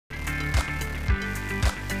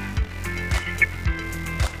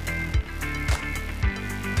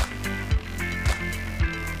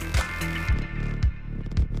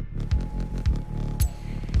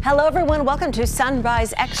Hello, everyone. Welcome to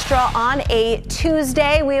Sunrise Extra on a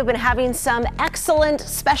Tuesday. We have been having some excellent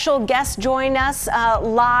special guests join us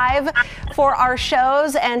live for our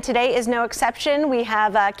shows, and today is no exception. We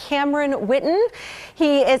have Cameron Whitten.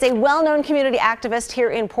 He is a well-known community activist here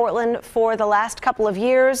in Portland for the last couple of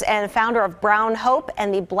years and founder of Brown Hope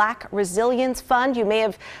and the Black Resilience Fund. You may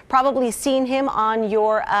have probably seen him on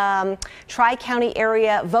your Tri-County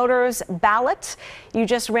area voters ballot. You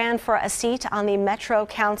just ran for a seat on the Metro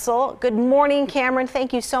Council. Good morning, Cameron.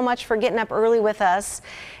 Thank you so much for getting up early with us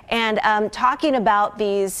and talking about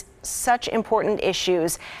these such important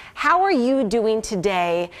issues. How are you doing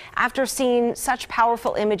today after seeing such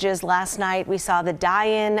powerful images last night? We saw the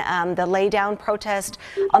die-in, the lay-down protest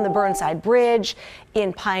on the Burnside Bridge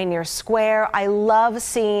in Pioneer Square. I love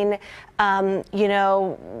seeing,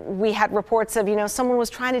 we had reports of, someone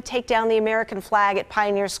was trying to take down the American flag at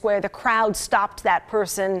Pioneer Square. The crowd stopped that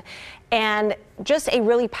person, and just a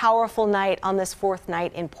really powerful night on this fourth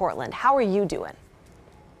night in Portland. How are you doing?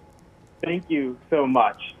 Thank you so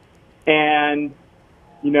much. And,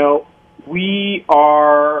 we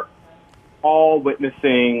are all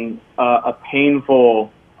witnessing a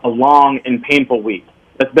long and painful week.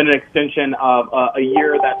 That's been an extension of a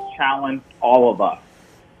year that's challenged all of us.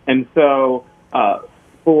 And so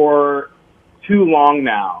for too long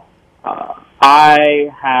now,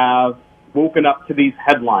 I have woken up to these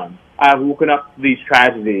headlines. I have woken up to these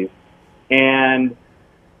tragedies. And,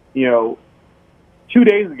 2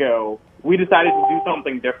 days ago, we decided to do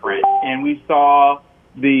something different, and we saw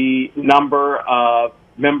the number of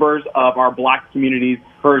members of our Black communities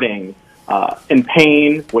hurting, in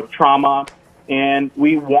pain, with trauma, and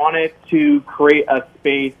we wanted to create a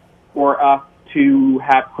space for us to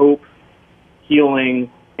have hope,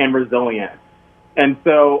 healing, and resilience. And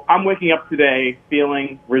so I'm waking up today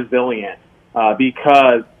feeling resilient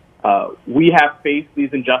because we have faced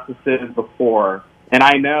these injustices before, and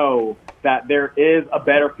I know that there is a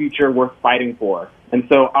better future worth fighting for. And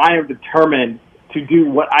so I am determined to do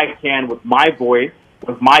what I can with my voice,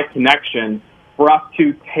 with my connection, for us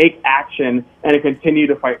to take action and to continue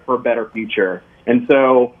to fight for a better future. And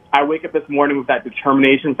so I wake up this morning with that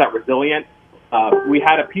determination, with that resilience. We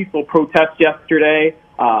had a peaceful protest yesterday.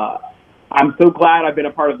 I'm so glad I've been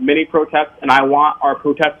a part of many protests, and I want our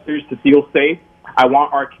protesters to feel safe. I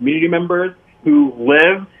want our community members who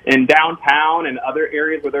live in downtown and other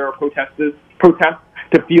areas where there are protests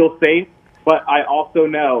to feel safe. But I also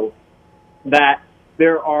know that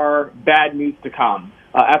there are bad news to come.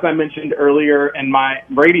 As I mentioned earlier in my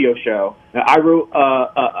radio show, I wrote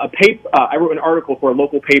I wrote an article for a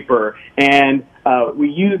local paper, and we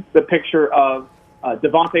used the picture of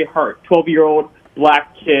Devontae Hart, 12-year-old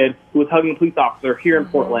Black kid who was hugging a police officer here in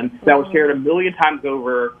Portland, that was shared 1 million times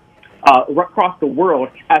over across the world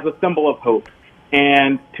as a symbol of hope.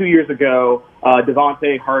 And 2 years ago,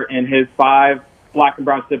 Devontae Hart and his 5 Black and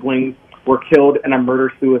brown siblings were killed in a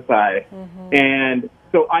murder-suicide. And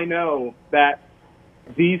so I know that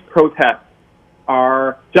these protests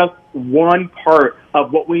are just one part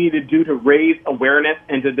of what we need to do to raise awareness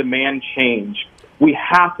and to demand change. We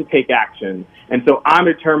have to take action. And so I'm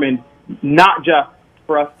determined not just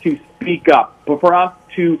for us to speak up, but for us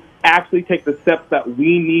to actually take the steps that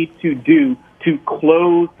we need to do to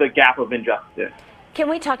close the gap of injustice. Can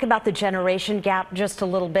we talk about the generation gap just a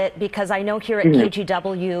little bit? Because I know here at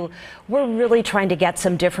KGW, we're really trying to get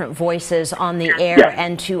some different voices on the air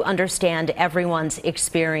and to understand everyone's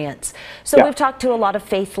experience. So we've talked to a lot of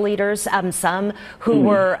faith leaders, some who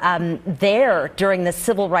were there during the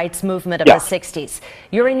civil rights movement of the 60s.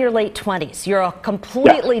 You're in your late 20s. You're a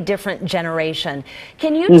completely different generation.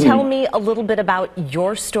 Can you tell me a little bit about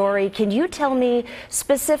your story? Can you tell me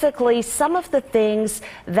specifically some of the things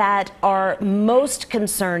that are most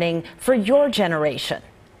concerning for your generation?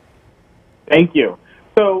 Thank you.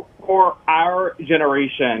 So for our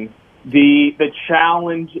generation, the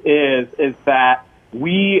challenge is that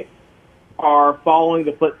we are following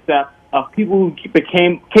the footsteps of people who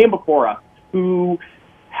came before us, who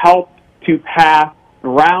helped to pass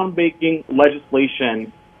groundbreaking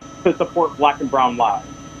legislation to support Black and brown lives.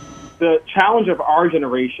 The challenge of our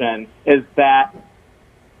generation is that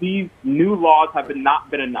these new laws have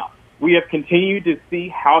not been enough. We have continued to see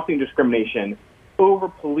housing discrimination,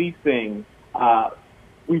 over-policing.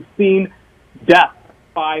 We've seen death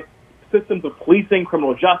by systems of policing,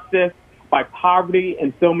 criminal justice, by poverty,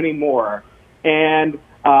 and so many more. And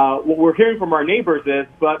what we're hearing from our neighbors is,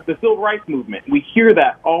 but the civil rights movement, we hear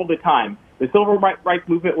that all the time. The civil rights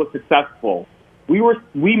movement was successful.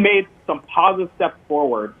 We made some positive steps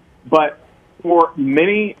forward, but for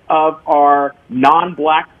many of our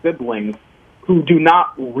non-Black siblings who do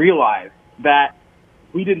not realize that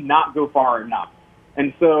we did not go far enough.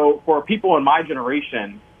 And so for people in my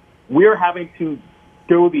generation, we're having to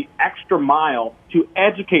go the extra mile to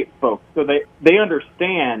educate folks so they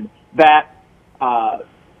understand that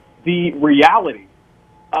the reality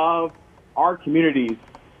of our communities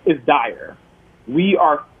is dire. We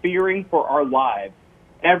are fearing for our lives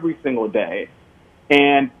every single day,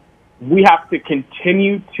 and we have to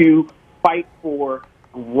continue to fight for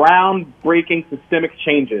groundbreaking systemic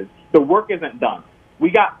changes. The work isn't done. We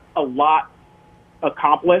got a lot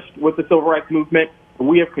accomplished with the civil rights movement.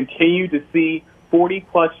 We have continued to see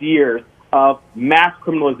 40-plus years of mass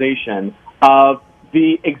criminalization, of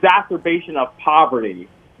the exacerbation of poverty,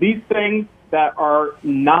 these things that are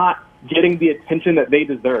not getting the attention that they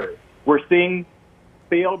deserve. We're seeing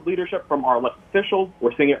failed leadership from our elected officials.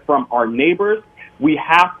 We're seeing it from our neighbors. We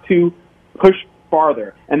have to push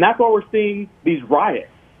farther. And that's why we're seeing these riots.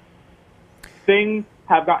 Things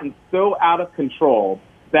have gotten so out of control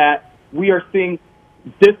that we are seeing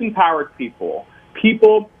disempowered people,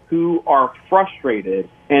 people who are frustrated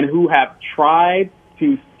and who have tried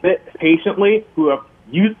to sit patiently, who have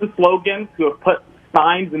used the slogans, who have put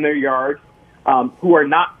signs in their yards, who are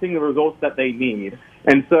not seeing the results that they need.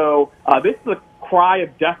 And so this is a cry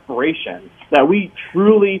of desperation that we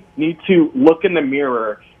truly need to look in the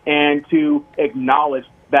mirror and to acknowledge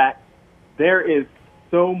that there is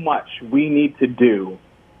so much we need to do.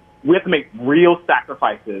 We have to make real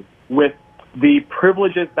sacrifices with the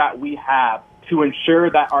privileges that we have to ensure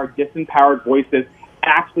that our disempowered voices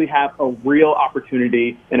actually have a real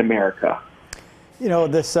opportunity in America. You know,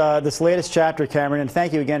 this latest chapter, Cameron, and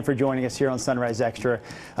thank you again for joining us here on Sunrise Extra.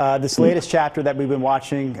 This latest chapter that we've been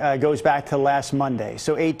watching goes back to last Monday,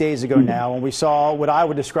 so 8 days ago now, when we saw what I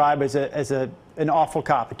would describe as an awful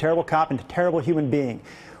cop, a terrible cop and a terrible human being.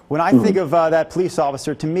 When I think of that police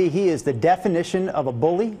officer, to me, he is the definition of a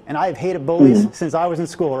bully, and I have hated bullies since I was in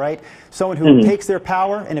school, right? Someone who takes their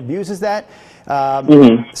power and abuses that.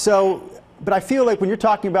 But I feel like when you're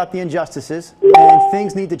talking about the injustices and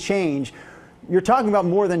things need to change, you're talking about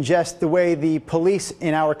more than just the way the police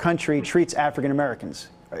in our country treats African Americans.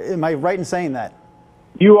 Am I right in saying that?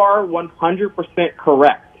 You are 100%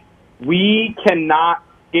 correct. We cannot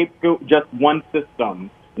scapegoat just one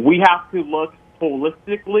system. We have to look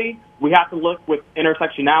holistically. We have to look with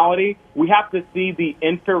intersectionality. We have to see the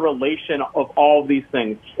interrelation of all of these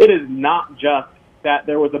things. It is not just that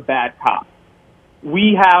there was a bad cop.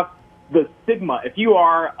 We have the stigma. If you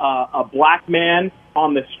are a black man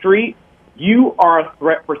on the street, you are a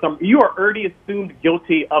threat for some. You are already assumed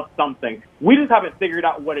guilty of something. We just haven't figured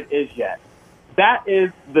out what it is yet. That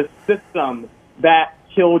is the system that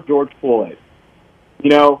killed George Floyd. You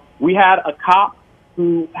know, we had a cop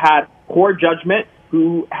who had poor judgment,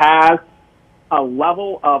 who has a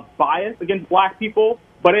level of bias against black people,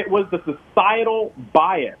 but it was the societal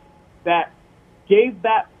bias that gave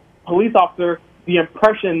that police officer the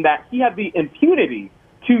impression that he had the impunity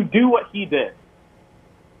to do what he did.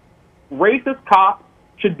 Racist cops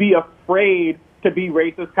should be afraid to be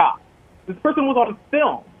racist cops. This person was on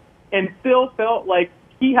film and still felt like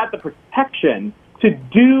he had the protection to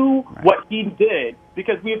do what he did,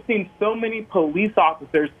 because we have seen so many police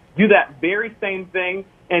officers do that very same thing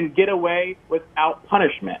and get away without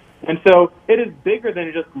punishment. And so it is bigger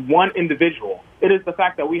than just one individual. It is the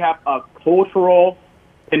fact that we have a cultural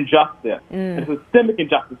injustice and systemic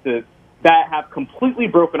injustices that have completely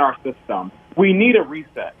broken our system. We need a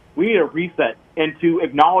reset. We need a reset and to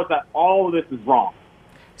acknowledge that all of this is wrong.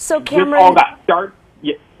 So Cameron, this all got started.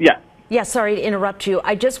 Yes. Yeah, sorry to interrupt you.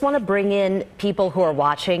 I just want to bring in people who are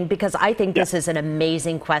watching, because I think this is an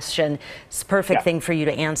amazing question. It's a perfect thing for you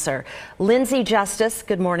to answer. Lindsay Justice,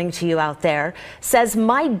 good morning to you out there, says,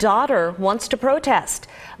 my daughter wants to protest,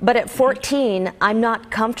 but at 14, I'm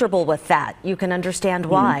not comfortable with that. You can understand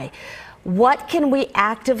why. What can we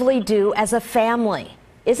actively do as a family?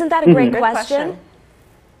 Isn't that a great question?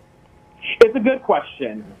 It's a good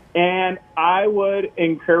question. And I would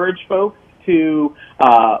encourage folks to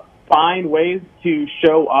find ways to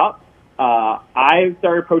show up. I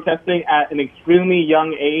started protesting at an extremely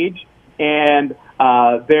young age, and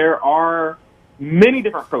there are many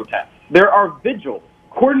different protests. There are vigils.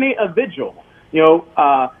 Coordinate a vigil.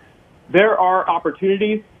 There are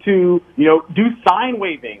opportunities to, do sign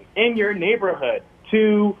waving in your neighborhood,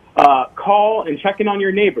 to call and check in on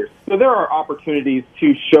your neighbors. So there are opportunities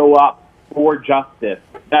to show up for justice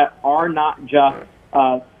that are not just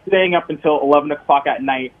staying up until 11 o'clock at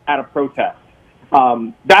night at a protest.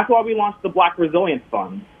 That's why we launched the Black Resilience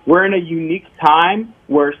Fund. We're in a unique time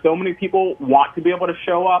where so many people want to be able to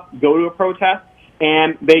show up, go to a protest,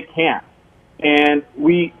 and they can't. And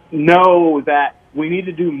we know that we need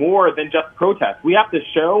to do more than just protest. We have to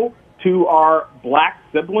show to our black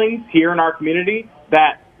siblings here in our community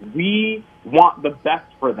that we want the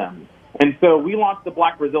best for them. And so we launched the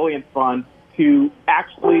Black Resilience Fund to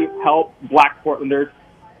actually help black Portlanders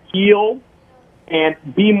heal and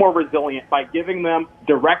be more resilient by giving them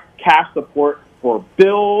direct cash support for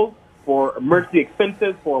bills, for emergency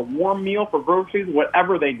expenses, for a warm meal, for groceries,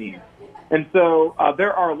 whatever they need. And so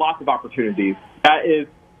there are lots of opportunities. That is,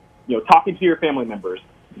 talking to your family members,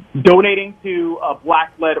 donating to a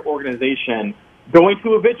black-led organization, going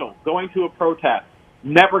to a vigil, going to a protest,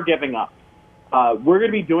 never giving up. We're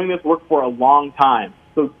going to be doing this work for a long time.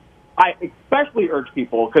 So I especially urge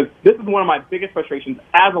people, because this is one of my biggest frustrations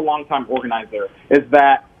as a longtime organizer, is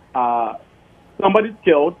that somebody's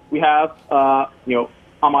killed. We have, Ahmaud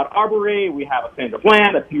Arbery, we have a Sandra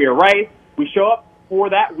Bland, a Tamir Rice. We show up for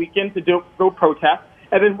that weekend to go protest,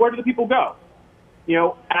 and then where do the people go?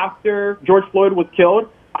 After George Floyd was killed,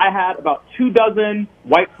 I had about 24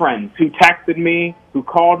 white friends who texted me, who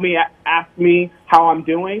called me, asked me how I'm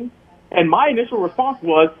doing. And my initial response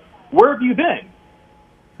was, where have you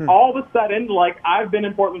been? All of a sudden, I've been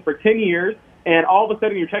in Portland for 10 years, and all of a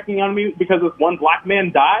sudden you're checking on me because this one black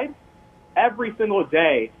man died? Every single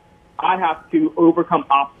day, I have to overcome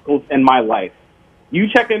obstacles in my life. You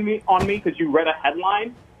check on me because you read a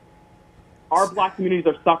headline. Our black communities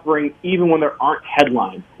are suffering even when there aren't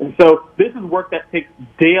headlines. And so this is work that takes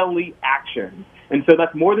daily action. And so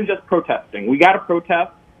that's more than just protesting. We got to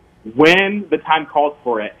protest when the time calls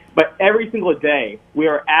for it. But every single day, we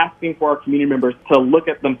are asking for our community members to look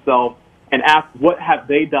at themselves and ask what have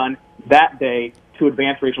they done that day to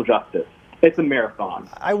advance racial justice. It's a marathon.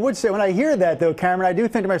 I would say when I hear that, though, Cameron, I do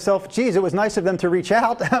think to myself, geez, it was nice of them to reach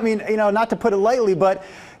out. I mean, not to put it lightly, but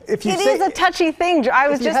if you say... It is a touchy thing. I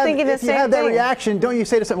was just thinking the same thing. If you have that reaction, don't you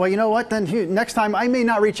say to someone, well, you know what, then next time I may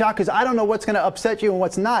not reach out because I don't know what's going to upset you and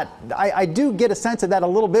what's not. I do get a sense of that a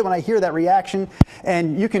little bit when I hear that reaction,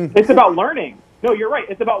 and you can... It's about learning. No, you're right.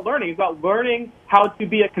 It's about learning. It's about learning how to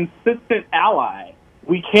be a consistent ally.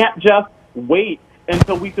 We can't just wait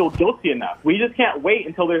until we feel guilty enough. We just can't wait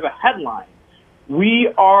until there's a headline.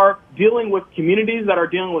 We are dealing with communities that are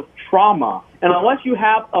dealing with trauma. And unless you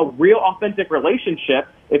have a real authentic relationship,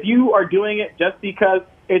 if you are doing it just because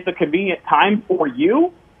it's a convenient time for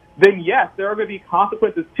you, then yes, there are going to be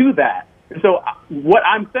consequences to that. And so what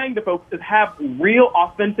I'm saying to folks is have real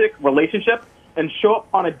authentic relationships and show up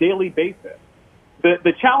on a daily basis.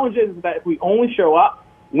 The challenge is that if we only show up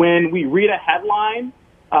when we read a headline,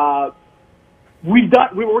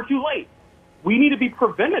 we're too late. We need to be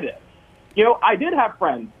preventative. I did have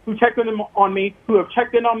friends who checked in on me, who have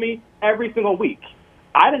checked in on me every single week.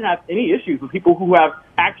 I didn't have any issues with people who have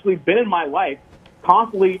actually been in my life,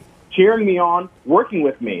 constantly cheering me on, working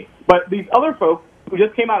with me. But these other folks who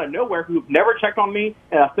just came out of nowhere, who've never checked on me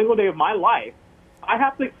in a single day of my life, I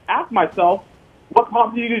have to ask myself, what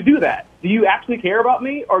prompted you to do that? Do you actually care about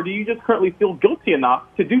me, or do you just currently feel guilty enough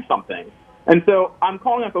to do something? And so I'm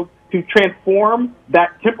calling on folks to transform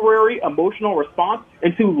that temporary emotional response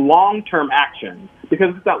into long-term action,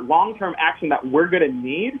 because it's that long-term action that we're going to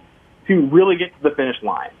need to really get to the finish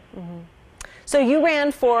line. Mm-hmm. So you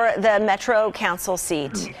ran for the Metro Council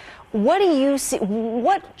seat. What do you see?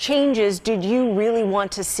 What changes did you really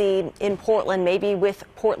want to see in Portland, maybe with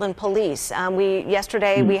Portland Police?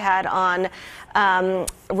 Yesterday we had on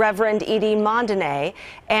Reverend Edie Mondonay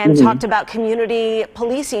and talked about community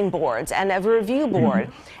policing boards and a review board.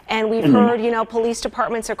 And we've heard, police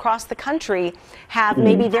departments across the country have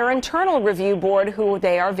maybe their internal review board who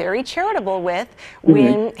they are very charitable with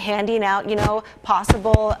when handing out,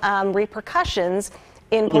 possible repercussions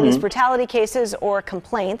in police brutality cases or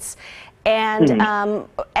complaints,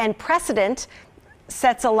 and precedent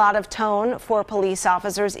sets a lot of tone for police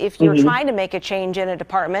officers. If you're trying to make a change in a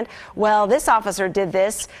department, well, this officer did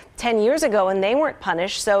this 10 years ago and they weren't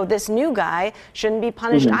punished, so this new guy shouldn't be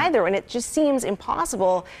punished either. And it just seems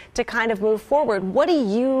impossible to kind of move forward. What do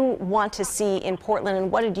you want to see in Portland,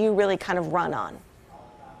 and what did you really kind of run on?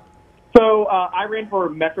 So I ran for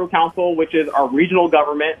Metro Council, which is our regional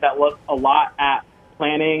government that looks a lot at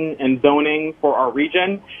planning and zoning for our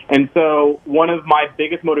region. And so one of my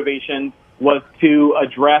biggest motivations was to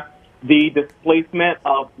address the displacement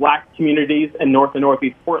of black communities in North and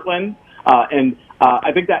Northeast Portland.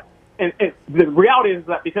 I think that the reality is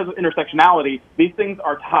that because of intersectionality, these things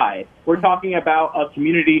are tied. We're talking about a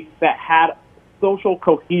community that had social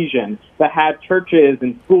cohesion, that had churches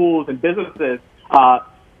and schools and businesses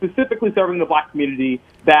specifically serving the black community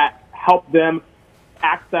that helped them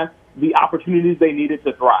access the opportunities they needed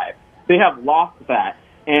to thrive. They have lost that.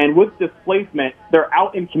 And with displacement, they're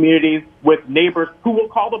out in communities with neighbors who will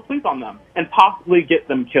call the police on them and possibly get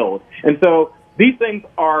them killed. And so these things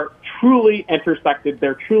are truly intersected.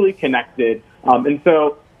 They're truly connected. And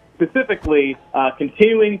so specifically,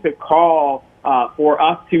 continuing to call for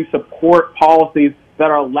us to support policies that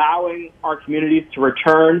are allowing our communities to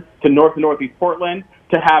return to North and Northeast Portland,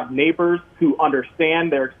 to have neighbors who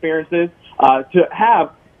understand their experiences, to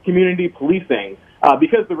have community policing.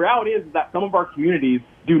 Because the reality is that some of our communities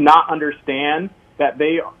do not understand that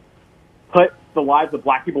they put the lives of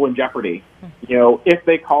Black people in jeopardy, if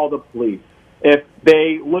they call the police, if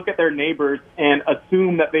they look at their neighbors and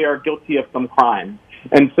assume that they are guilty of some crime.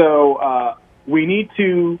 And so we need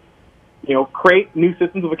to, create new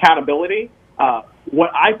systems of accountability.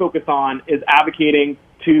 What I focus on is advocating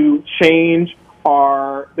to change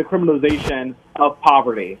the criminalization of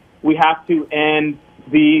poverty. We have to end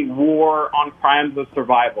the war on crimes of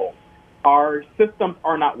survival. Our systems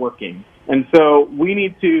are not working. And so we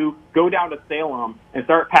need to go down to Salem and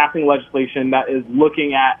start passing legislation that is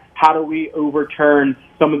looking at how do we overturn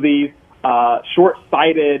some of these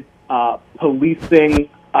short-sighted policing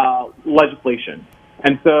legislation.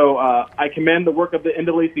 And so I commend the work of the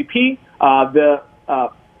NAACP. The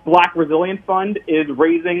Black Resilience Fund is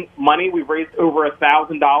raising money. We've raised over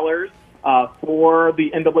 $1,000 for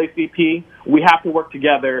the NAACP. We have to work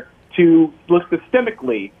together to look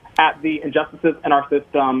systemically at the injustices in our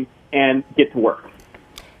system and get to work.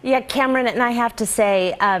 Yeah, Cameron, and I have to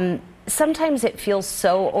say, sometimes it feels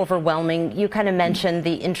so overwhelming. You kind of mentioned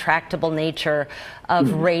the intractable nature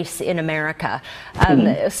of race in America,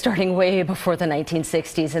 starting way before the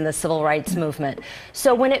 1960s and the civil rights movement.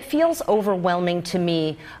 So when it feels overwhelming to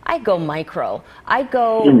me, I go micro. I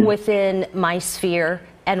go within my sphere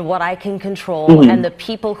and what I can control and the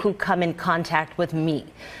people who come in contact with me.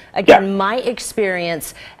 Again, my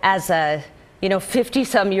experience as a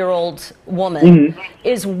 50-some-year-old woman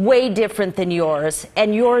is way different than yours,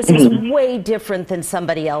 and yours is way different than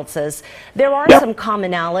somebody else's. There are some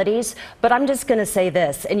commonalities, but I'm just going to say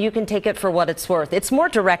this, and you can take it for what it's worth. It's more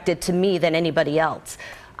directed to me than anybody else.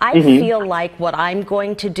 I feel like what I'm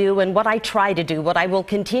going to do and what I try to do, what I will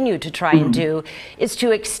continue to try and do, is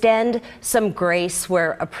to extend some grace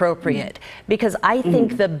where appropriate. Because I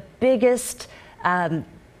think the biggest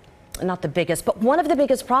not the biggest, but one of the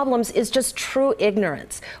biggest problems is just true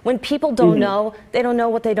ignorance. When people don't know, they don't know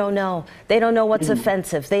what they don't know. They don't know what's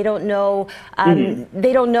offensive. They don't know.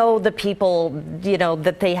 They don't know the people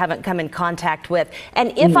that they haven't come in contact with.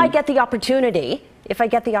 And if I get the opportunity,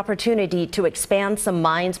 to expand some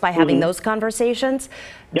minds by having those conversations,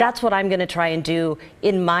 that's what I'm going to try and do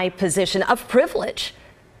in my position of privilege.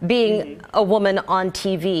 Being a woman on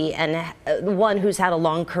TV and one who's had a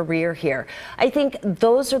long career here. I think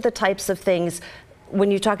those are the types of things, when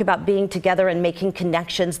you talk about being together and making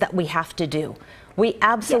connections, that we have to do. We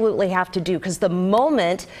absolutely have to do, because the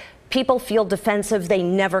moment people feel defensive, they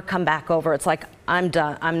never come back over. It's like, I'm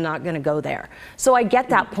done, I'm not gonna go there. So I get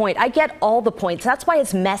that point. I get all the points. That's why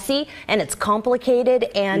it's messy and it's complicated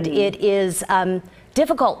and it is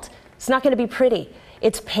difficult. It's not gonna be pretty.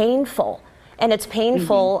 It's painful. And it's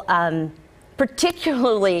painful,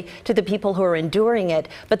 particularly to the people who are enduring it,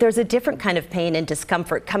 but there's a different kind of pain and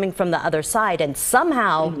discomfort coming from the other side, and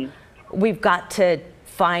somehow we've got to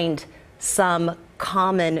find some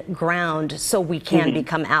common ground so we can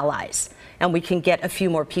become allies, and we can get a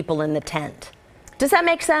few more people in the tent. Does that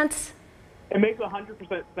make sense? It makes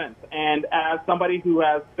 100% sense, and as somebody who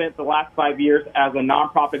has spent the last 5 years as a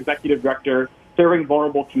nonprofit executive director serving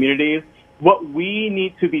vulnerable communities, what we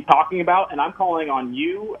need to be talking about, and I'm calling on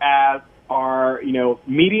you as our,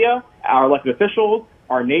 media, our elected officials,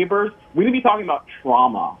 our neighbors, we need to be talking about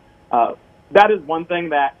trauma. That is one thing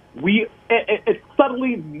that it's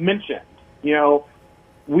subtly mentioned.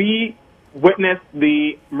 We witnessed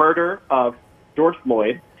the murder of George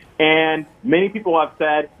Floyd, and many people have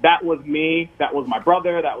said, that was me, that was my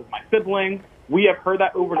brother, that was my sibling. We have heard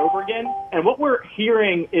that over and over again, and what we're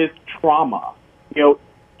hearing is trauma.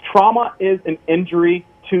 Trauma is an injury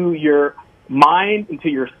to your mind and to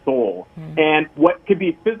your soul. And what could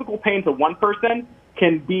be physical pain to one person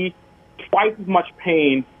can be twice as much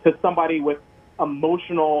pain to somebody with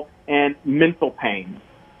emotional and mental pain.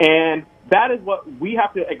 And that is what we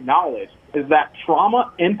have to acknowledge, is that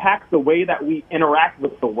trauma impacts the way that we interact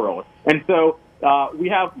with the world. And so we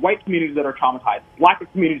have white communities that are traumatized, Black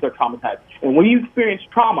communities that are traumatized. And when you experience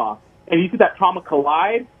trauma and you see that trauma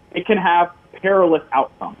collide, it can have perilous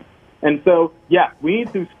outcomes. And so, yeah, we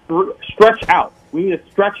need to stretch out. We need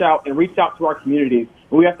to stretch out and reach out to our communities.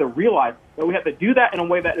 And we have to realize that we have to do that in a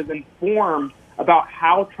way that is informed about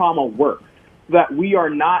how trauma works. so that we are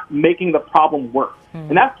not making the problem worse.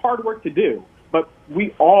 And that's hard work to do, but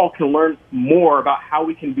we all can learn more about how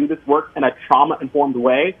we can do this work in a trauma-informed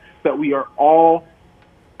way so that we are all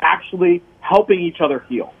actually helping each other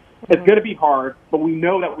heal. It's going to be hard, but we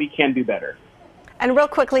know that we can do better. And real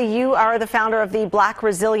quickly, you are the founder of the Black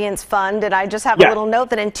Resilience Fund, and I just have a little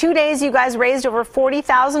note that in 2 days you guys raised over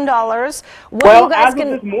 $40,000. Well, as of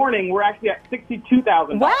this morning, we're actually at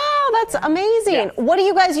 $62,000. Wow, that's amazing. Yeah. What do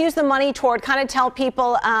you guys use the money toward? Kind of tell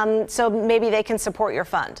people so maybe they can support your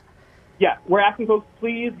fund. Yeah, we're asking folks,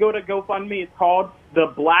 please go to GoFundMe. It's called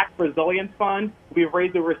the Black Resilience Fund. We've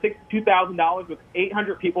raised over $62,000 with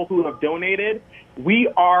 800 people who have donated. We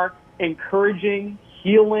are encouraging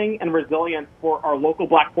healing and resilience for our local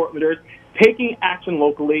Black Portlanders, taking action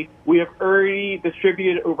locally. We have already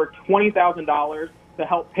distributed over $20,000 to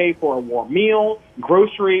help pay for a warm meal,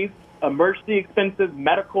 groceries, emergency expenses,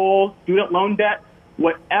 medical, student loan debt,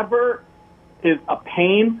 whatever is a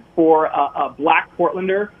pain for a Black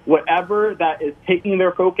Portlander, whatever that is taking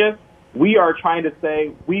their focus, we are trying to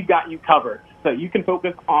say, we've got you covered. So you can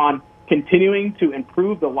focus on continuing to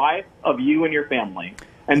improve the life of you and your family.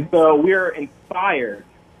 And so we're inspired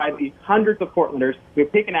by these hundreds of Portlanders who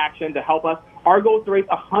have taken action to help us. Our goal is to raise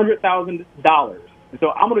 $100,000. And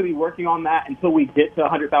so I'm going to be working on that until we get to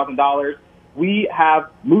 $100,000. We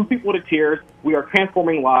have moved people to tears. We are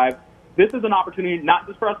transforming lives. This is an opportunity not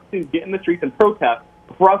just for us to get in the streets and protest,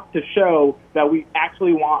 but for us to show that we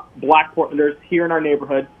actually want Black Portlanders here in our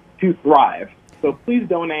neighborhood to thrive. So please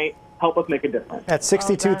donate. Help us make a difference. At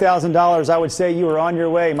 $62,000, I would say you are on your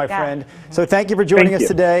way, my friend. So thank you for joining us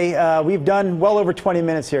today. We've done well over 20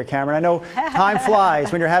 minutes here, Cameron. I know time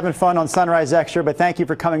flies when you're having fun on Sunrise Extra, but thank you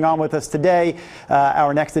for coming on with us today.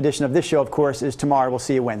 Our next edition of this show, of course, is tomorrow. We'll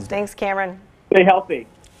see you Wednesday. Thanks, Cameron. Stay healthy.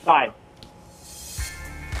 Bye.